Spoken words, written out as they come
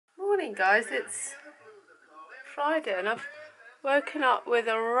morning, guys. It's Friday and I've woken up with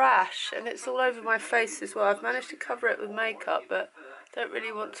a rash and it's all over my face as well. I've managed to cover it with makeup, but don't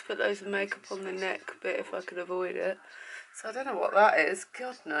really want to put loads of makeup on the neck bit if I could avoid it. So I don't know what that is.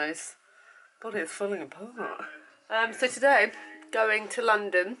 God knows. Body is falling apart. So today, going to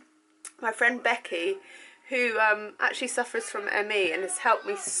London. My friend Becky, who actually suffers from ME and has helped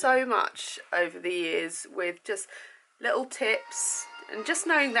me so much over the years with just little tips and just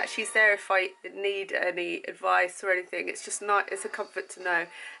knowing that she's there if I need any advice or anything. It's just not, it's a comfort to know.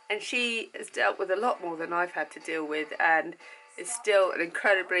 And she has dealt with a lot more than I've had to deal with and is still an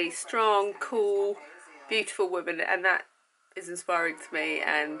incredibly strong, cool, beautiful woman, and that is inspiring to me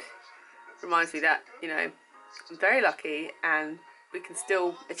and reminds me that, you know, I'm very lucky and we can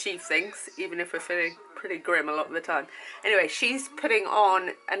still achieve things even if we're feeling pretty grim a lot of the time. Anyway, she's putting on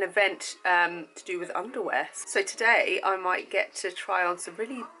an event to do with underwear. So today I might get to try on some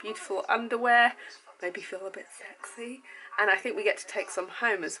really beautiful underwear, maybe feel a bit sexy, and I think we get to take some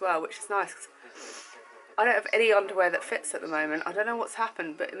home as well, which is nice. I don't have any underwear that fits at the moment. I don't know what's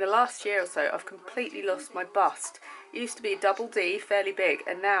happened, but in the last year or so I've completely lost my bust. It used to be double D, fairly big,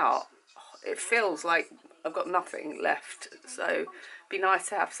 and now it feels like I've got nothing left. So it'd be nice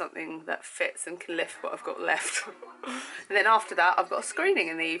to have something that fits and can lift what I've got left. And then after that I've got a screening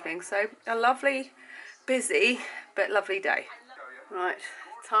in the evening, so a lovely, busy but lovely day. Right,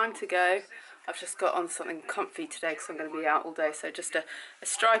 time to go. I've just got on something comfy today because I'm going to be out all day, so just a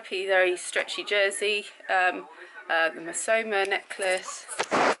stripy, very stretchy jersey, the Masoma necklace,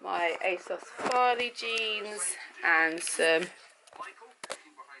 my ASOS Farley jeans, and some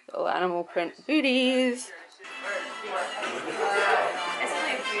little animal print booties.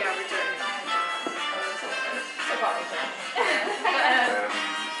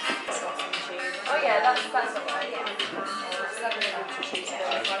 Oh yeah, that's alright.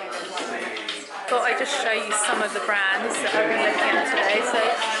 Thought I'd just show you some of the brands that I've been looking at today. So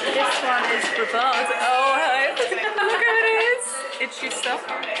this one is Brevard. Oh, hello. Look who it is. It's your stuff.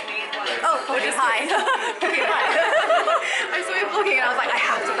 Oh, hi. I saw you vlogging and I was like, I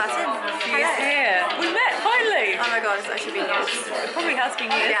have to butt in. She's here. We met finally. Oh my god, it's actually been years. It probably has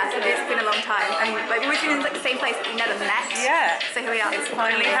been years. Yeah, it's been a long time. And like, we've been in like, the same place, but we never met. Yeah. So here we are. It's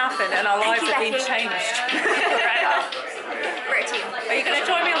finally happened and our lives have been changed. Great team. Are you going to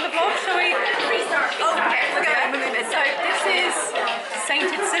join me on the vlog? Shall we? Oh, okay. We're going. We're moving. So this is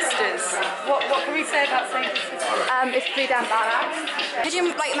Sainted Sisters. What can we say about Sainted Sisters? It's pretty damn badass. Could you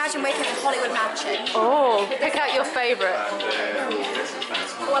like imagine waking up in a Hollywood mansion? Oh, pick out your favourite.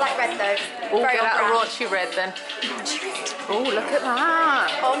 Oh, I like red though. Oh, get out a raunchy red then. Oh, look at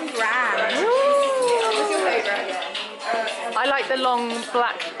that. On brand. What's your favourite? I like the long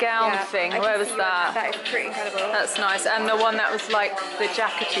black gown thing. Where was that? That is pretty incredible. That's nice. And the one that was like the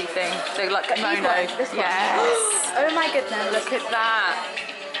jackety thing. The like kimono. This one. Yes. Oh my goodness. Look at that.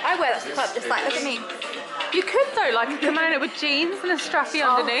 I wear that to the club, just like, look at me. You could though, like a kimono with jeans and a strappy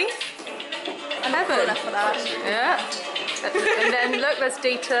underneath. I'm not cool enough for that. Yeah. And then look, there's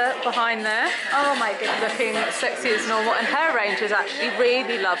Dita behind there. Oh my goodness. Looking sexy as normal, and her range is actually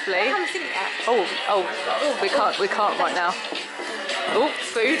really lovely. I haven't seen it yet. Oh, we can't right now. Oh,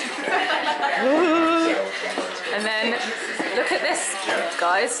 food. And then look at this,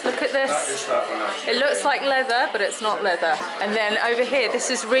 guys. Look at this. It looks like leather, but it's not leather. And then over here, this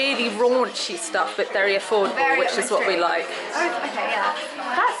is really raunchy stuff, but very affordable, which is what we like. Oh, okay, yeah.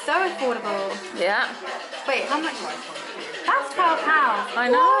 That's so affordable. Yeah. Wait, how much? That's £12. I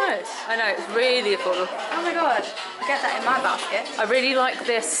know, it's really affordable. Oh my god, I'll get that in my basket. I really like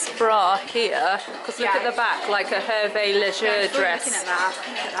this bra here, because look at the back, like a Hervé Leger dress. Looking at that.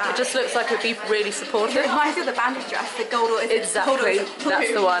 It just looks like it would be really supportive. It reminds me of the bandage dress, the gold or exactly,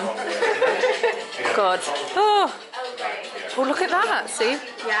 that's the one. God. Oh, look at that, see?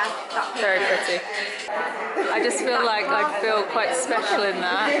 Yeah, that's very pretty. I just feel like I feel quite special in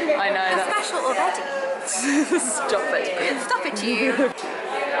that. I know that. Special already. Stop it. Stop it, you.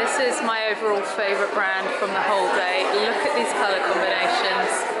 This is my overall favourite brand from the whole day. Look at these colour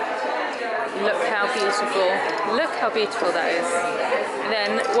combinations. Look how beautiful. Look how beautiful that is. And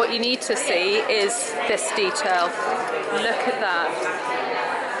then what you need to see is this detail. Look at that.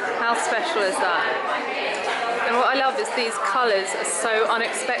 How special is that? And what I love is these colours are so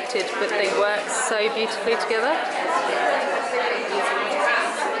unexpected, but they work so beautifully together.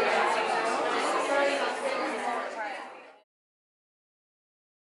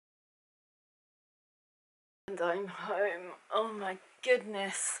 And I'm home. Oh my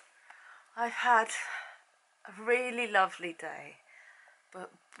goodness. I've had a really lovely day,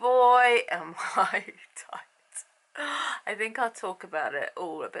 but boy am I tired. I think I'll talk about it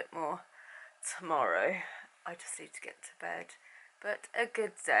all a bit more tomorrow. I just need to get to bed. But a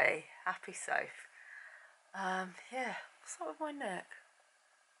good day. Happy Soph. Yeah, what's up with my neck?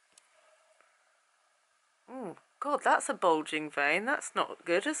 Oh, God, that's a bulging vein. That's not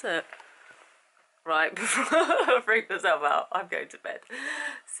good, is it? Right, before I freak myself out, I'm going to bed.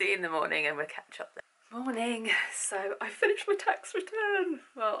 See you in the morning and we'll catch up then. Morning. So I finished my tax return.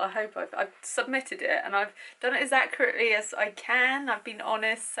 Well, I hope I've submitted it and I've done it as accurately as I can. I've been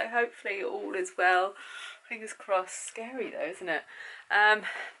honest, so hopefully all is well. Fingers crossed. Scary though, isn't it?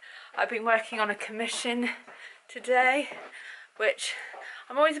 I've been working on a commission today, which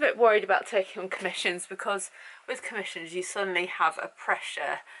I'm always a bit worried about taking on commissions, because with commissions you suddenly have a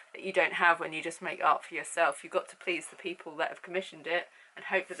pressure that you don't have when you just make art for yourself. You've got to please the people that have commissioned it and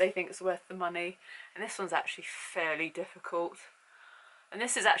hope that they think it's worth the money. And this one's actually fairly difficult. And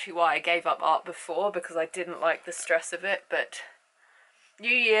this is actually why I gave up art before, because I didn't like the stress of it. But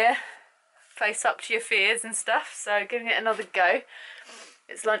new year, face up to your fears and stuff, so giving it another go.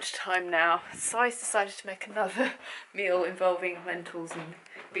 It's lunchtime now, so I decided to make another meal involving lentils and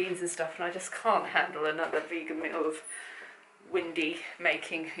beans and stuff, and I just can't handle another vegan meal of windy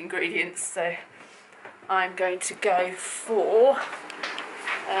making ingredients, so I'm going to go for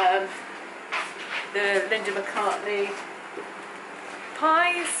the Linda McCartney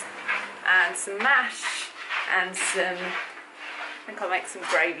pies and some mash and some, I think I'll make some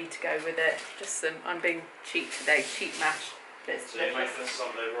gravy to go with it. Just some, I'm being cheap today, cheap mash. So you're making a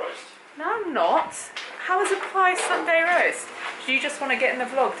Sunday roast? No, I'm not. How is a pie Sunday roast? Did you just want to get in the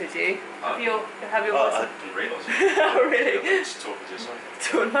vlog, did you? Have your I didn't realise. Oh, really? Just talking to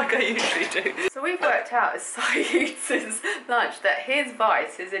yourself. Doing like I usually do. So we've worked out as Si eats his lunch that his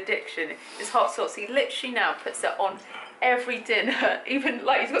vice, his addiction, is hot sauce. He literally now puts it on every dinner. Even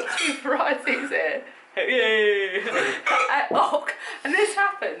like he's got 2 varieties here. Yay! And this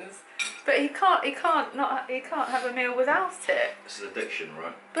happens. But he can't have a meal without it. It's an addiction,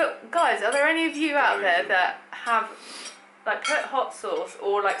 right? But guys, are there any of you out there that have like put hot sauce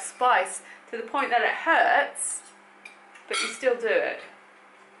or like spice to the point that it hurts, but you still do it?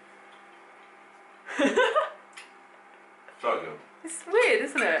 Sorry, girl. It's weird,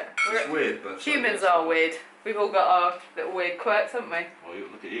 isn't it? It's weird, but Humans are weird. We've all got our little weird quirks, haven't we? Well,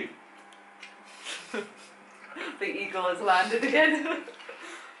 look at you. The eagle has landed again.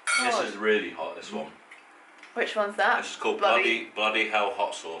 This is really hot, this one. Which one's that? This is called Bloody Hell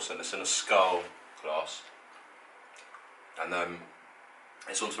Hot Sauce, and it's in a skull glass. And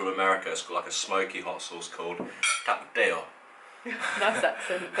this one's from America. It's got like a smoky hot sauce called Tapateo. Nice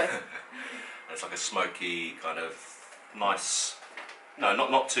accent, but It's like a smoky kind of nice, no,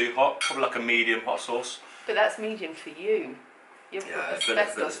 not too hot, probably like a medium hot sauce. but that's medium for you. You've Yeah, got but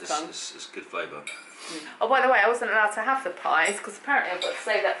asbestos tongue. it's good flavour. Oh, by the way, I wasn't allowed to have the pies because apparently I've got to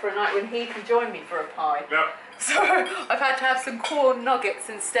save that for a night when he can join me for a pie. Yeah. So I've had to have some corn nuggets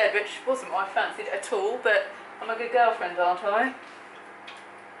instead, which wasn't what I fancied at all, but I'm a good girlfriend, aren't I?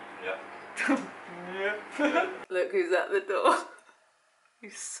 Yeah. Yeah. Look who's at the door.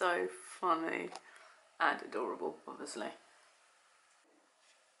 He's so funny and adorable, obviously.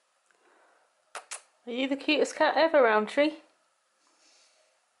 Are you the cutest cat ever, Roundtree?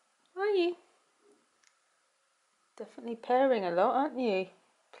 Are you? Definitely purring a lot, aren't you?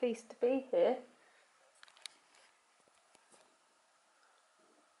 Pleased to be here.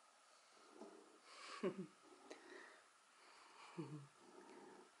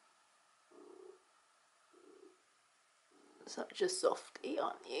 Such a softie,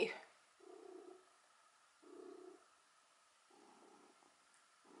 aren't you?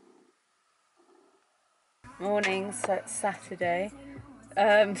 Morning, so it's Saturday.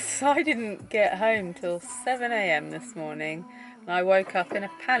 So I didn't get home till 7 AM this morning, and I woke up in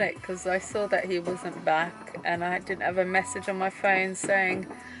a panic because I saw that he wasn't back and I didn't have a message on my phone saying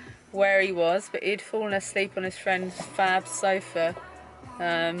where he was, but he'd fallen asleep on his friend's fab sofa,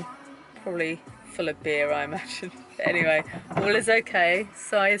 probably full of beer, I imagine. But anyway, all is okay.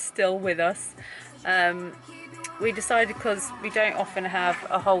 Si is still with us. We decided, because we don't often have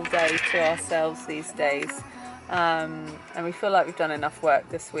a whole day to ourselves these days, and we feel like we've done enough work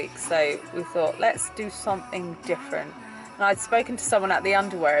this week, so we thought let's do something different. And I'd spoken to someone at the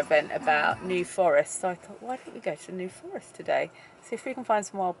underwear event about New Forest, so I thought, why don't we go to New Forest today, see if we can find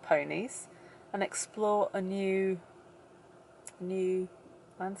some wild ponies and explore a new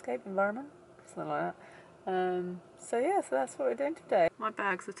landscape environment, something like that. So yeah, so that's what we're doing today. My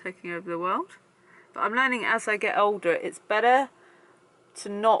bags are taking over the world, but I'm learning as I get older it's better to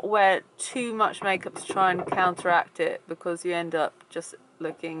not wear too much makeup to try and counteract it, because you end up just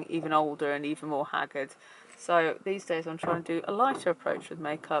looking even older and even more haggard. So these days I'm trying to do a lighter approach with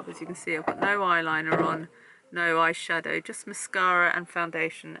makeup. As you can see, I've got no eyeliner on, no eyeshadow, just mascara and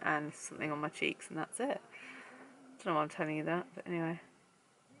foundation and something on my cheeks, and that's it. I don't know why I'm telling you that, but anyway.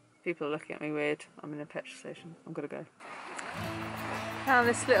 People are looking at me weird. I'm in a petrol station. I'm gonna go. Found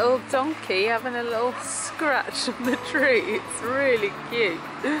this little donkey having a little scratch on the tree. It's really cute.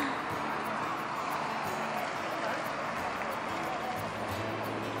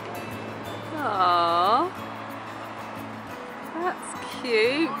 Aww. That's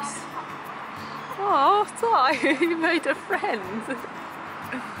cute. Oh, Ty, you made a friend.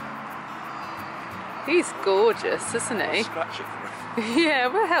 He's gorgeous, isn't he? Scratch it for him. Yeah,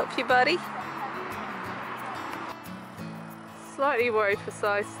 we'll help you, buddy. Slightly worried for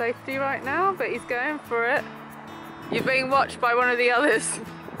Si's safety right now, but he's going for it. You're being watched by one of the others.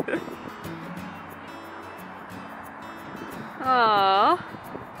 Aww.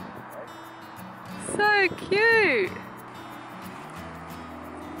 So cute.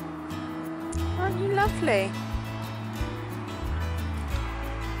 Aren't you lovely?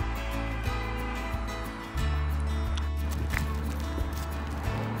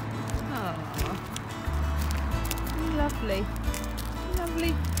 Lovely.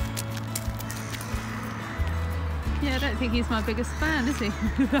 Lovely. Yeah, I don't think he's my biggest fan, is he?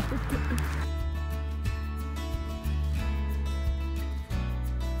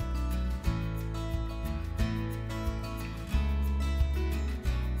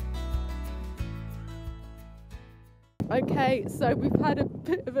 Okay, so we've had a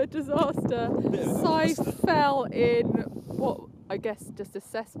bit of a disaster. Si fell in what I guess just a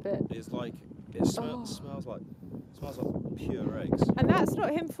cesspit. It's like it smells like pure eggs. And that's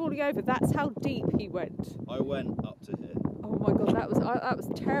not him falling over. That's how deep he went. I went up to here. Oh my god, that was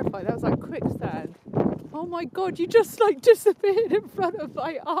terrifying. That was like quicksand. Oh my god, you just like disappeared in front of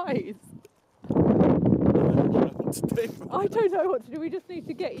my eyes. I don't know what to do. We just need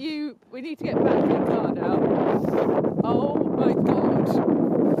to get you. We need to get back to the car now. Oh my god.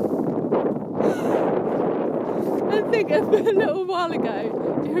 I think a little while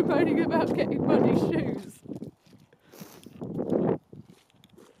ago you were moaning about getting muddy shoes.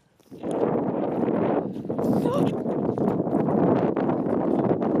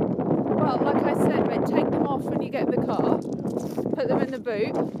 Well, like I said, mate, take them off when you get in the car, put them in the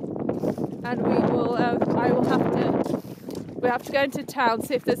boot, and we will. We have to go into town,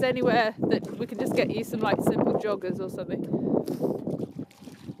 see if there's anywhere that we can just get you some like simple joggers or something.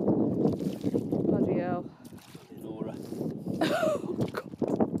 Bloody hell! Laura. Oh God.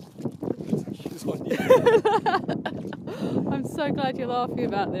 She's on you. I'm so glad you're laughing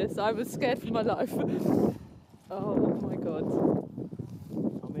about this. I was scared for my life. Oh my god.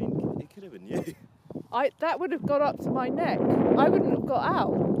 I mean, it could have been you. That would have got up to my neck. I wouldn't have got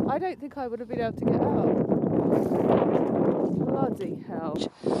out. I don't think I would have been able to get out. Bloody hell.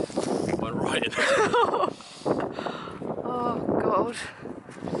 Went right in. Oh god.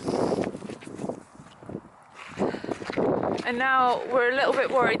 And now we're a little bit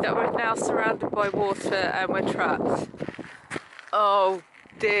worried that we're now surrounded by water and we're trapped. Oh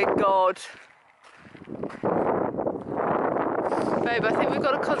dear god. Babe, I think we've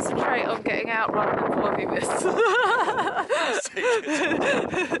got to concentrate on getting out rather than vlogging this.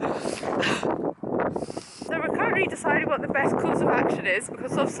 So we're currently deciding what the best course of action is,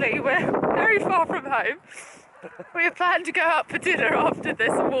 because obviously we're very far from home. We have planned to go out for dinner after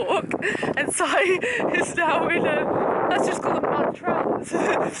this walk, and Si is now in a, let's just call them mud trousers.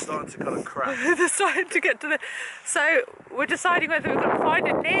 It's starting to kind of crack. They're starting to get to the... So we're deciding whether we've got to find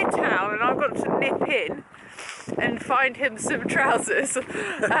a near town, and I've got to nip in and find him some trousers,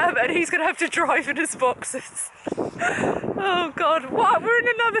 and he's going to have to drive in his boxes. Oh god, what? We're in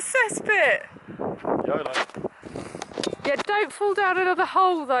another cesspit! YOLO. Yeah, don't fall down another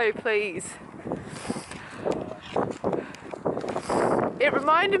hole though, please. It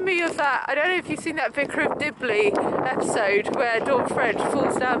reminded me of that, I don't know if you've seen that Vicar of Dibley episode where Dawn French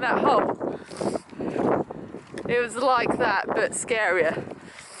falls down that hole. It was like that, but scarier.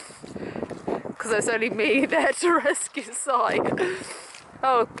 Because there's only me there to rescue Si.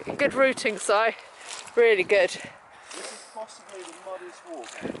 Oh, good routing, Si. Really good. This is possibly the muddiest walk.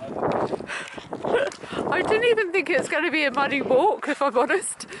 I didn't even think it was going to be a muddy walk, if I'm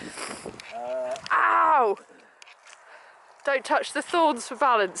honest. Ow! Don't touch the thorns for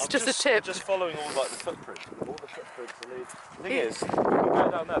balance, just a tip. Just following all like the footprints. All the footprints are leading. The thing is, you can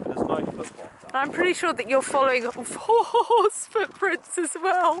go down there, but there's no footpath. I'm pretty sure that you're following horse footprints as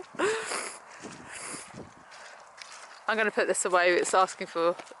well. I'm going to put this away, it's asking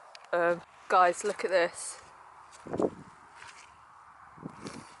for... guys, look at this.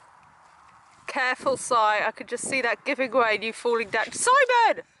 careful, Si. I could just see that giving way and you falling down.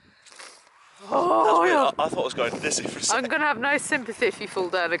 Simon! Oh, That's yeah. weird. I thought I was going dizzy for a I'm second. going to have no sympathy if you fall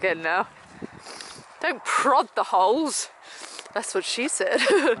down again now. Don't prod the holes. That's what she said.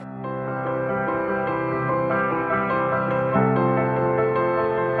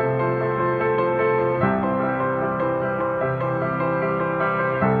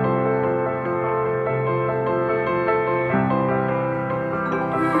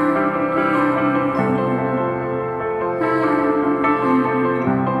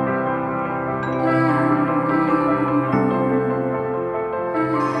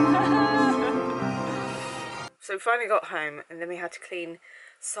 So we finally got home and then we had to clean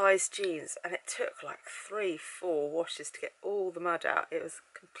size jeans and it took like 3-4 washes to get all the mud out. It was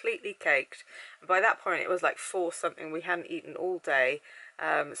completely caked, and by that point it was like 4 something. We hadn't eaten all day,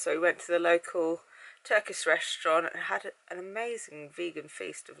 so we went to the local Turkish restaurant and had an amazing vegan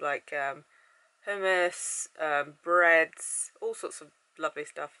feast of like hummus, breads, all sorts of lovely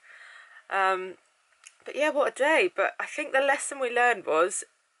stuff. But yeah, what a day. But I think the lesson we learned was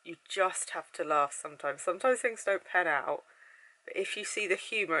you just have to laugh sometimes. Sometimes things don't pan out, but if you see the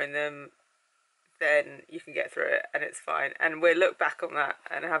humour in them, then you can get through it and it's fine. And we'll look back on that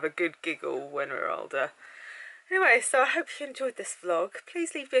and have a good giggle when we're older. Anyway, so I hope you enjoyed this vlog.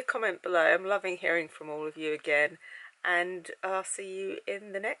 Please leave me a comment below. I'm loving hearing from all of you again. And I'll see you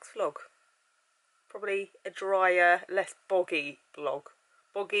in the next vlog. Probably a drier, less boggy vlog.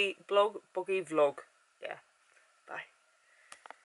 Boggy vlog. Yeah.